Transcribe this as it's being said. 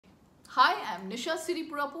Hi, I'm Nisha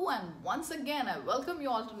Siripurapu and once again I welcome you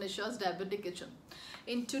all to Nisha'S Diabetic Kitchen.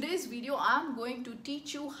 In today's video, I'm going to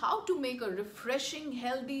teach you how to make a refreshing,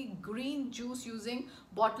 healthy green juice using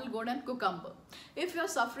Bottlegourd and cucumber. If you're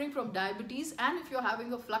suffering from diabetes and if you're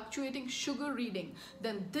having a fluctuating sugar reading,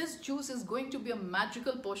 then this juice is going to be a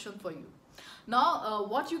magical potion for you. Now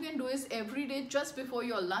what you can do is every day just before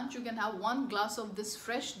your lunch you can have 1 glass of this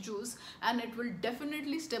fresh juice and it will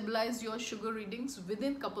definitely stabilize your sugar readings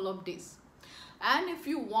within couple of days. And if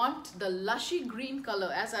you want the lushy green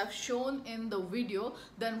color as I've shown in the video,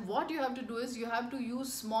 then what you have to do is you have to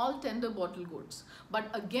use small tender bottle gourds. But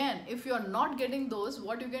again, if you're not getting those,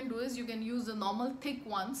 what you can do is you can use the normal thick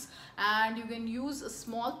ones and you can use a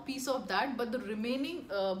small piece of that, but the remaining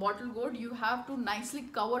bottle gourd you have to nicely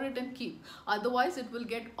cover it and keep. Otherwise it will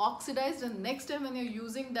get oxidized and next time when you're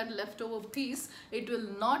using that leftover piece, it will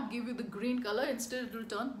not give you the green color, instead it will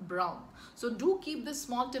turn brown. So do keep this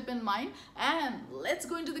small tip in mind and let's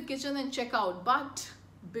go into the kitchen and check out. But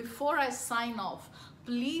before I sign off,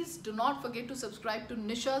 please do not forget to subscribe to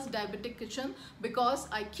Nisha'S Diabetic Kitchen because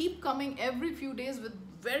I keep coming every few days with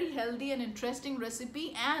very healthy and interesting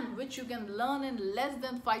recipe and which you can learn in less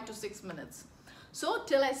than 5 to 6 minutes. So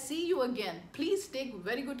till I see you again, please take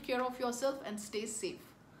very good care of yourself and stay safe.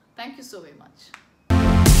 Thank you so very much.